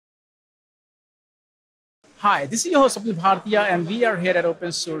Hi, this is your host Abdul Bhartiya, and we are here at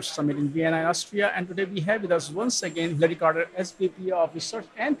Open Source Summit in Vienna, Austria. And today we have with us once again Hilary Carter, SVP of Research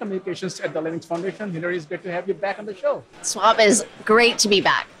and Communications at the LF and Foundation. Hilary, it's great to have you back on the show. Swab, is great to be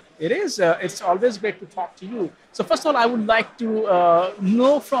back. It is. It's always great to talk to you. So first of all, I would like to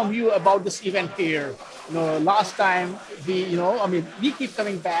know from you about this event here. Last time we keep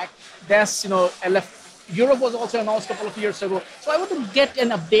coming back. There's, LF Europe was also announced a couple of years ago. So I want to get an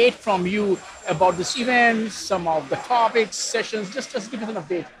update from you about this event, some of the topics, sessions. Just give us an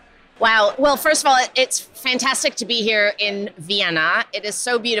update. Wow. Well, first of all, it's fantastic to be here in Vienna. It is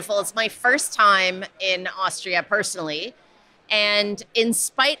so beautiful. It's my first time in Austria personally. And in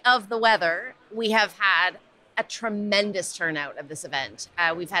spite of the weather, we have had a tremendous turnout of this event.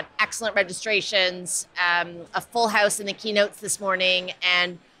 We've had excellent registrations, a full house in the keynotes this morning,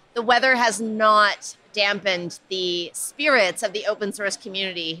 and the weather has not dampened the spirits of the open source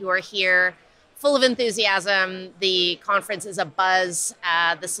community who are here full of enthusiasm. The conference is a buzz.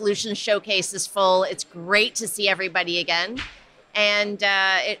 The solutions showcase is full. It's great to see everybody again. And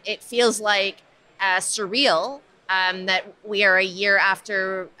it feels like surreal that we are a year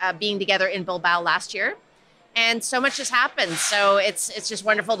after being together in Bilbao last year. And so much has happened. So it's just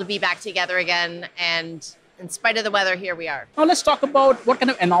wonderful to be back together again. And in spite of the weather, here we are. Now let's talk about what kind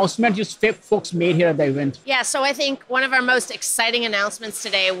of announcement you folks made here at the event. Yeah, so I think one of our most exciting announcements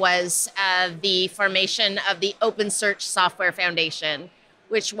today was the formation of the OpenSearch Software Foundation,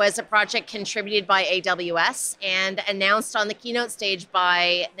 which was a project contributed by AWS and announced on the keynote stage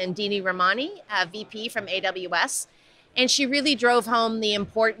by Nandini Ramani, VP from AWS. And she really drove home the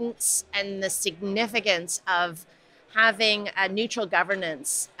importance and the significance of having a neutral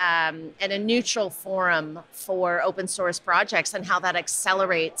governance and a neutral forum for open source projects and how that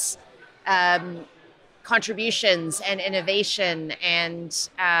accelerates contributions and innovation and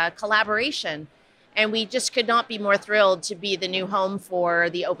collaboration. And we just could not be more thrilled to be the new home for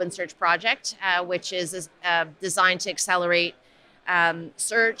the OpenSearch project, which is designed to accelerate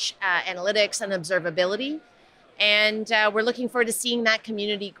search, analytics, and observability. And we're looking forward to seeing that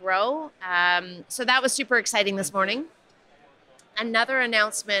community grow. So that was super exciting this morning. Another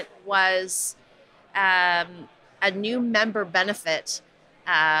announcement was a new member benefit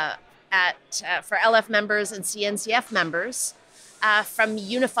for LF members and CNCF members from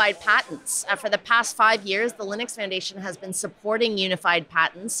unified patents. For the past 5 years, the Linux Foundation has been supporting unified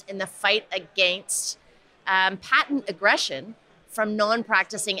patents in the fight against patent aggression from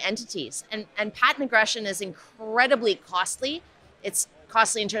non-practicing entities. And patent aggression is incredibly costly. It's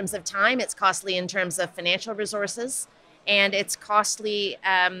costly in terms of time, it's costly in terms of financial resources, and it's costly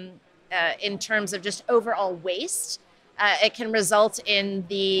in terms of just overall waste. It can result in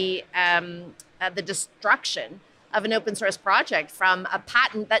the destruction of an open source project from a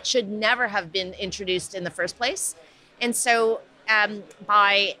patent that should never have been introduced in the first place. And so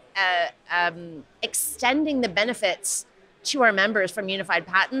by extending the benefits to our members from unified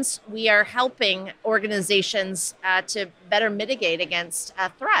patents, we are helping organizations to better mitigate against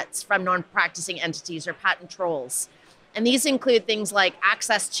threats from non-practicing entities or patent trolls. And these include things like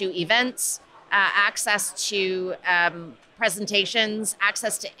access to events, access to presentations,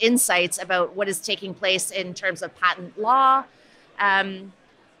 access to insights about what is taking place in terms of patent law.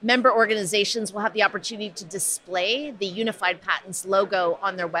 Member organizations will have the opportunity to display the Unified Patents logo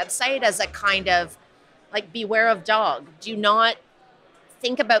on their website as a kind of like beware of dog. Do not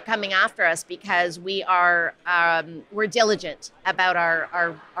think about coming after us because we are we're diligent about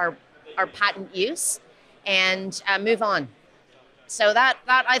our patent use, and move on. So that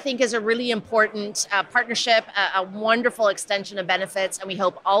I think is a really important partnership, a wonderful extension of benefits, and we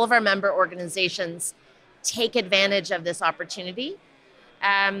hope all of our member organizations take advantage of this opportunity.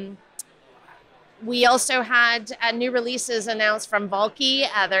 We also had new releases announced from Valkey,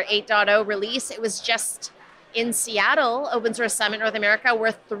 their 8.0 release. It was just in Seattle, Open Source Summit North America,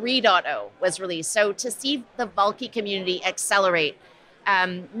 where 3.0 was released. So to see the Valkey community accelerate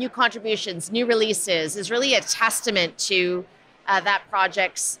new contributions, new releases, is really a testament to that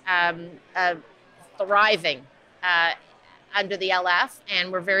project's thriving under the LF.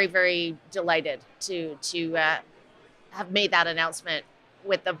 And we're very, very delighted to have made that announcement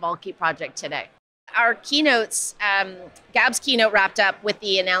with the Valkey project today. Our keynotes, Gab's keynote wrapped up with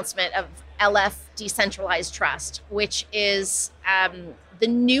the announcement of LF Decentralized Trust, which is the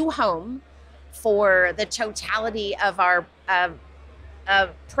new home for the totality of our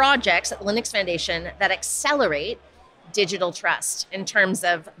projects at the Linux Foundation that accelerate digital trust in terms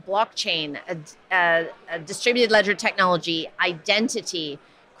of blockchain, a distributed ledger technology, identity,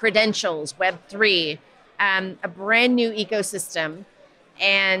 credentials, Web3, a brand new ecosystem,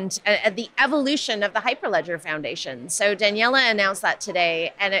 and the evolution of the Hyperledger Foundation. So Daniela announced that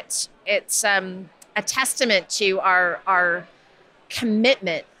today, and it's a testament to our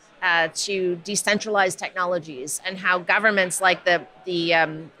commitment to decentralized technologies, and how governments like the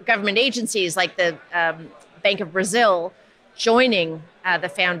government agencies like the Bank of Brazil joining the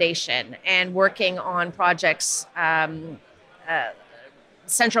foundation and working on projects,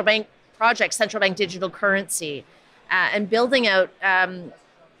 central bank projects, central bank digital currency, and building out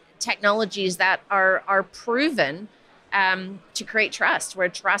technologies that are proven to create trust, where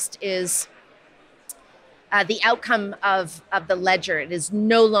trust is the outcome of the ledger. It is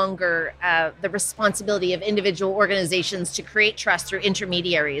no longer the responsibility of individual organizations to create trust through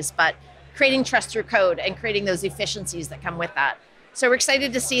intermediaries, but creating trust through code and creating those efficiencies that come with that. So we're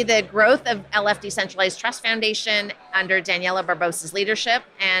excited to see the growth of LF Decentralized Trust Foundation under Daniela Barbosa's leadership,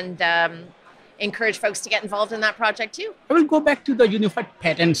 and encourage folks to get involved in that project too. I will go back to the unified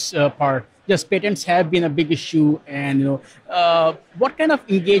patents part. Yes, patents have been a big issue, and what kind of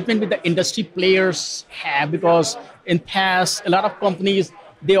engagement with the industry players have? Because in past, a lot of companies,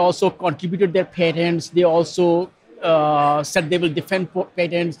 they also contributed their patents. They also said they will defend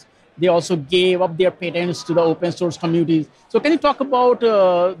patents. They also gave up their patents to the open source communities. So can you talk about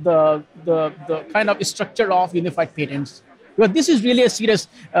the kind of structure of unified patents? Because this is really a serious.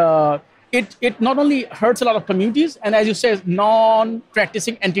 It not only hurts a lot of communities, and as you said,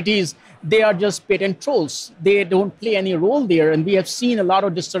 non-practicing entities, they are just patent trolls. They don't play any role there, and we have seen a lot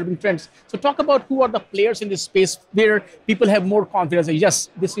of disturbing trends. So talk about who are the players in this space where people have more confidence. Yes,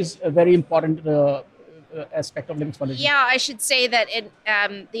 this is a very important aspect of Linux Foundation. Yeah, I should say that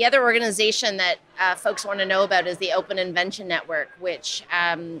the other organization that folks want to know about is the Open Invention Network, which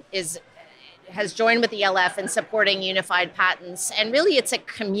has joined with the LF in supporting unified patents. And really, it's a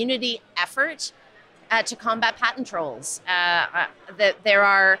community effort to combat patent trolls. There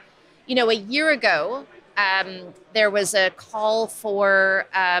are, a year ago, there was a call for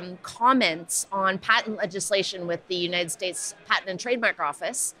comments on patent legislation with the United States Patent and Trademark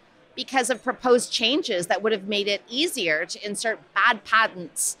Office because of proposed changes that would have made it easier to insert bad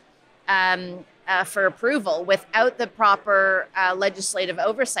patents for approval without the proper legislative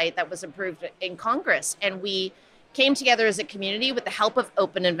oversight that was approved in Congress. And we came together as a community with the help of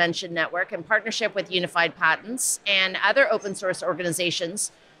Open Invention Network in partnership with Unified Patents and other open source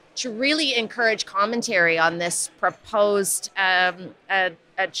organizations to really encourage commentary on this proposed a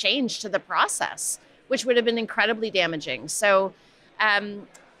change to the process, which would have been incredibly damaging. So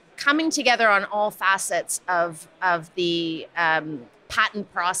coming together on all facets of the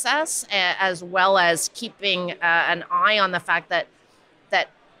patent process, as well as keeping an eye on the fact that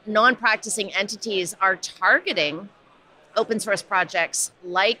non-practicing entities are targeting open source projects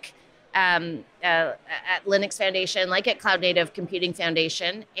like at Linux Foundation, like at Cloud Native Computing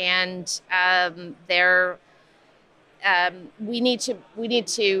Foundation, and we need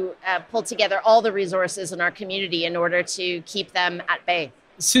to pull together all the resources in our community in order to keep them at bay.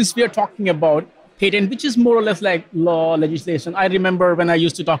 Since we are talking about patent, which is more or less like law legislation, I remember when I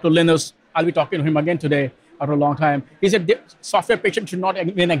used to talk to Linus, I'll be talking to him again today after a long time. He said the software patent should not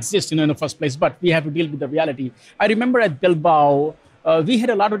even exist in the first place, but we have to deal with the reality. I remember at Bilbao, we had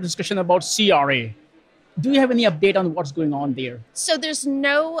a lot of discussion about CRA. Do you have any update on what's going on there? So there's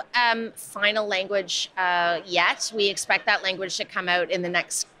no final language yet. We expect that language to come out in the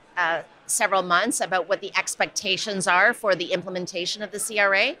next several months about what the expectations are for the implementation of the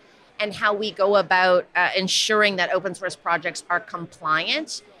CRA and how we go about ensuring that open source projects are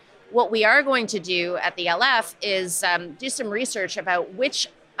compliant. What we are going to do at the LF is do some research about which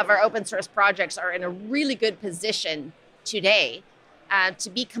of our open source projects are in a really good position today to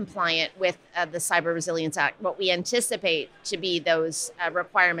be compliant with the Cyber Resilience Act, what we anticipate to be those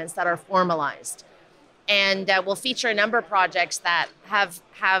requirements that are formalized. And we'll feature a number of projects that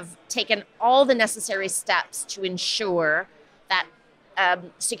have taken all the necessary steps to ensure that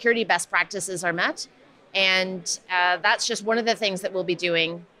security best practices are met. And that's just one of the things that we'll be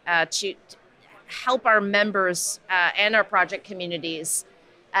doing to help our members and our project communities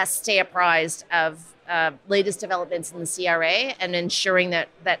stay apprised of latest developments in the CRA and ensuring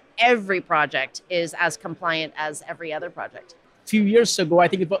that every project is as compliant as every other project. A few years ago, I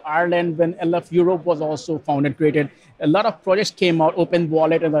think it was Ireland, when LF Europe was also founded, created, a lot of projects came out, Open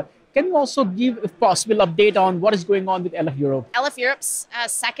Wallet. Can you also give, if possible, update on what is going on with LF Europe? LF Europe's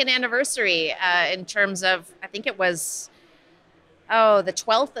second anniversary in terms of, I think it was, the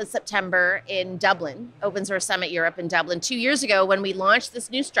 12th of September in Dublin, Open Source Summit Europe in Dublin, 2 years ago when we launched this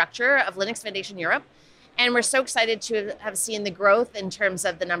new structure of Linux Foundation Europe. And we're so excited to have seen the growth in terms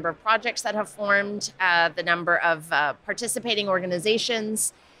of the number of projects that have formed, the number of participating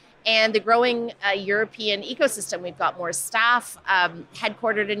organizations, and the growing European ecosystem. We've got more staff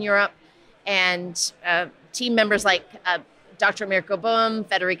headquartered in Europe, and team members like Dr. Mirko Bohm,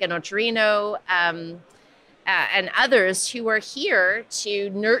 Federica Notarino, and others who are here to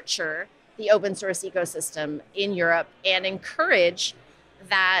nurture the open source ecosystem in Europe and encourage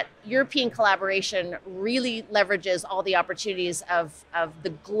that European collaboration really leverages all the opportunities of the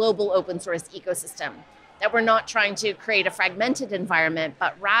global open source ecosystem. That we're not trying to create a fragmented environment,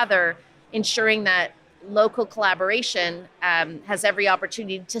 but rather ensuring that local collaboration has every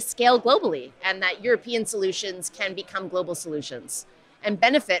opportunity to scale globally, and that European solutions can become global solutions and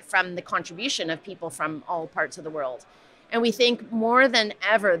benefit from the contribution of people from all parts of the world. And we think more than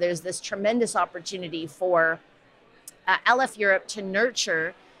ever, there's this tremendous opportunity for LF Europe to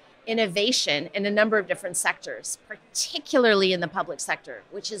nurture innovation in a number of different sectors, particularly in the public sector,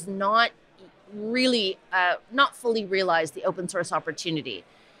 which is not really, not fully realized the open source opportunity.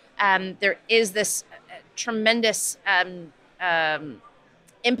 There is this tremendous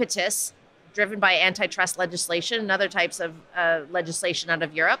impetus driven by antitrust legislation and other types of legislation out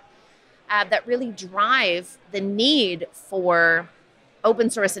of Europe that really drive the need for open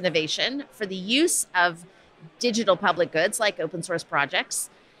source innovation, for the use of digital public goods like open source projects,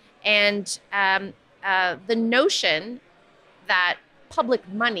 and the notion that public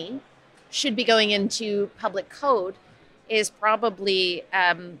money should be going into public code is probably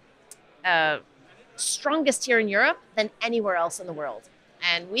strongest here in Europe than anywhere else in the world.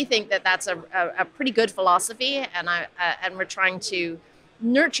 And we think that that's a pretty good philosophy, and we're trying to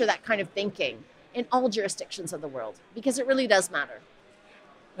nurture that kind of thinking in all jurisdictions of the world, because it really does matter.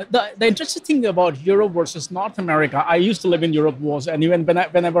 The interesting thing about Europe versus North America, I used to live in Europe was, and even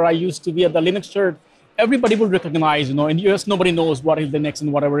whenever I used to be at the Linux church, everybody will recognize, in the US, nobody knows what is Linux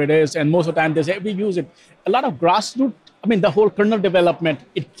and whatever it is. And most of the time they say, we use it. A lot of grassroots, the whole kernel development,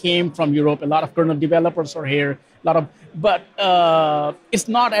 it came from Europe. A lot of kernel developers are here, but it's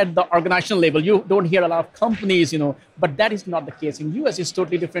not at the organizational level. You don't hear a lot of companies, but that is not the case. In US, it's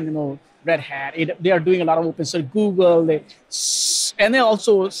totally different, Red Hat, they are doing a lot of open source, Google, and then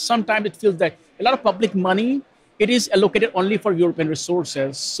also sometimes it feels that a lot of public money, it is allocated only for European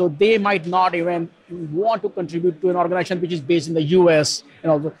resources. So they might not even want to contribute to an organization which is based in the US.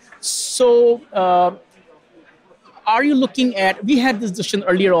 So are you looking at, we had this discussion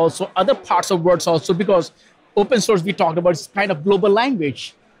earlier also, other parts of words also, because open source we talked about is kind of global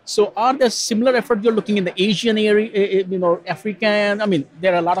language. So are there similar efforts you're looking in the Asian area, African,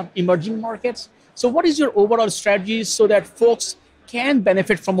 there are a lot of emerging markets. So what is your overall strategy so that folks can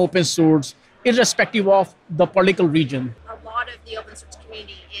benefit from open source, irrespective of the political region? A lot of the open source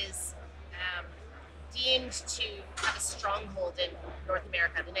community is deemed to have a stronghold in North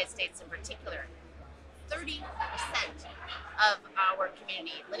America, the United States in particular. 30% of our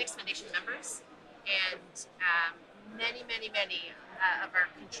community, Linux Foundation members, and many of our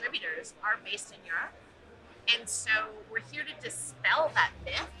contributors are based in Europe. And so we're here to dispel that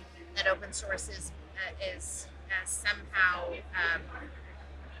myth that open source is somehow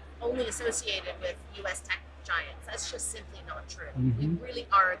only associated with US tech giants. That's just simply not true. We really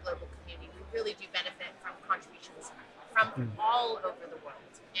are a global community. We really do benefit from contributions from all over the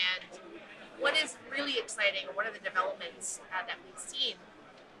world. And what is really exciting, or one of the developments that we've seen,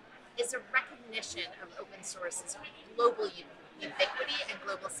 is a recognition of open source's global ubiquity and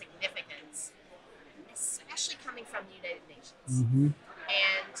global significance, especially coming from the United Nations.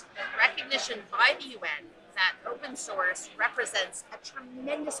 And the recognition by the UN that open source represents a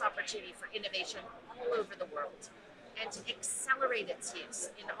tremendous opportunity for innovation all over the world, and to accelerate its use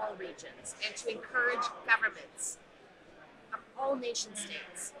in all regions, and to encourage governments of all nation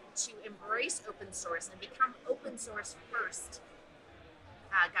states to embrace open source and become open source first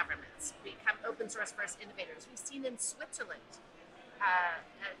governments, become open source first innovators. We've seen in Switzerland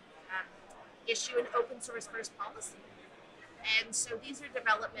issue an open source first policy. And so these are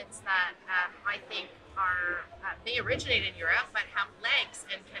developments that I think are they originate in Europe, but have legs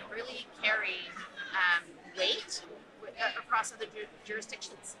and can really carry weight across other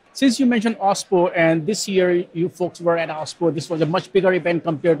jurisdictions. Since you mentioned OSPO, and this year you folks were at OSPO, this was a much bigger event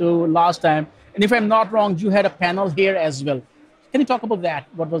compared to last time. And if I'm not wrong, you had a panel here as well. Can you talk about that?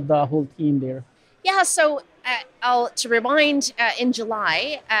 What was the whole theme there? Yeah, so to remind, in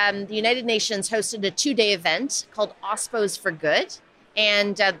July, the United Nations hosted a 2-day event called OSPOs for Good.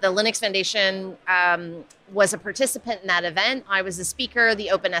 And the Linux Foundation was a participant in that event. I was a speaker,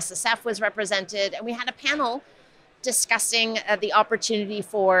 the OpenSSF was represented, and we had a panel discussing the opportunity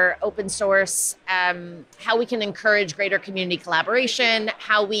for open source, how we can encourage greater community collaboration,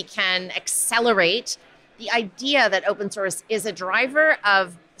 how we can accelerate the idea that open source is a driver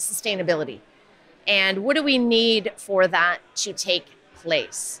of sustainability. And what do we need for that to take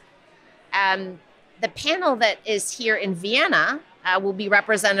place? The panel that is here in Vienna will be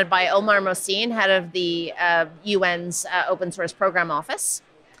represented by Omar Mohsin, head of the UN's Open Source Program Office,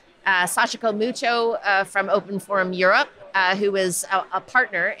 Sachiko Muto from Open Forum Europe, who is a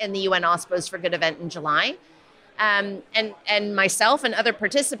partner in the UN OSPO's for Good event in July, and myself and other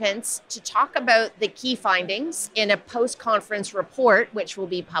participants to talk about the key findings in a post-conference report, which will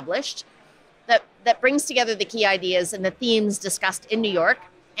be published, that brings together the key ideas and the themes discussed in New York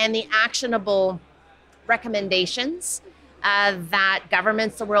and the actionable recommendations that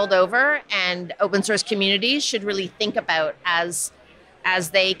governments the world over and open source communities should really think about as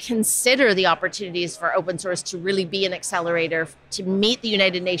they consider the opportunities for open source to really be an accelerator to meet the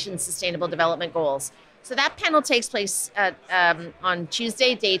United Nations Sustainable Development Goals. So that panel takes place on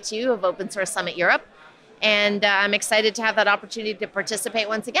Tuesday, day 2 of Open Source Summit Europe. And I'm excited to have that opportunity to participate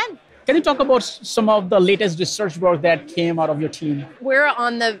once again. Can you talk about some of the latest research work that came out of your team? We're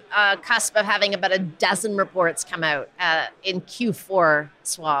on the cusp of having about a dozen reports come out in Q4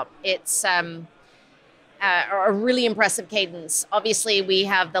 SWAP. It's a really impressive cadence. Obviously, we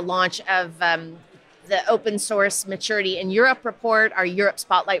have the launch of the Open Source Maturity in Europe report, our Europe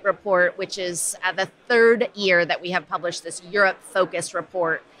Spotlight report, which is the 3rd year that we have published this Europe-focused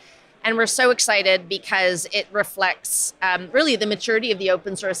report. And we're so excited because it reflects really the maturity of the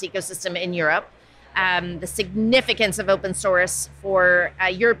open source ecosystem in Europe, the significance of open source for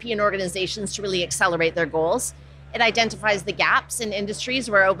European organizations to really accelerate their goals. It identifies the gaps in industries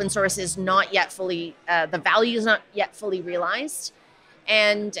where open source is not yet fully, the value is not yet fully realized.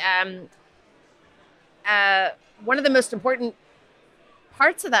 And one of the most important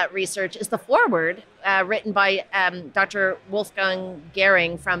parts of that research is the foreword written by Dr. Wolfgang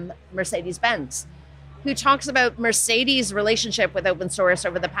Gehring from Mercedes-Benz, who talks about Mercedes' relationship with open source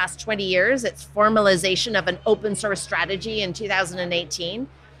over the past 20 years, its formalization of an open source strategy in 2018,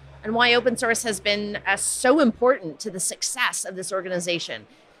 and why open source has been so important to the success of this organization.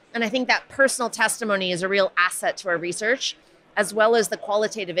 And I think that personal testimony is a real asset to our research, as well as the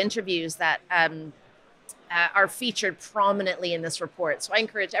qualitative interviews that are featured prominently in this report. So I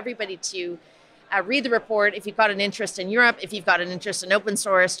encourage everybody to read the report. If you've got an interest in Europe, if you've got an interest in open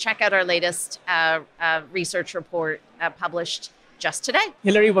source, check out our latest research report published just today.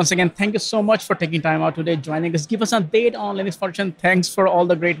 Hilary, once again, thank you so much for taking time out today, joining us. Give us an update on Linux Foundation. Thanks for all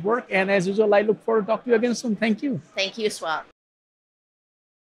the great work. And as usual, I look forward to talking to you again soon. Thank you. Thank you, Swat.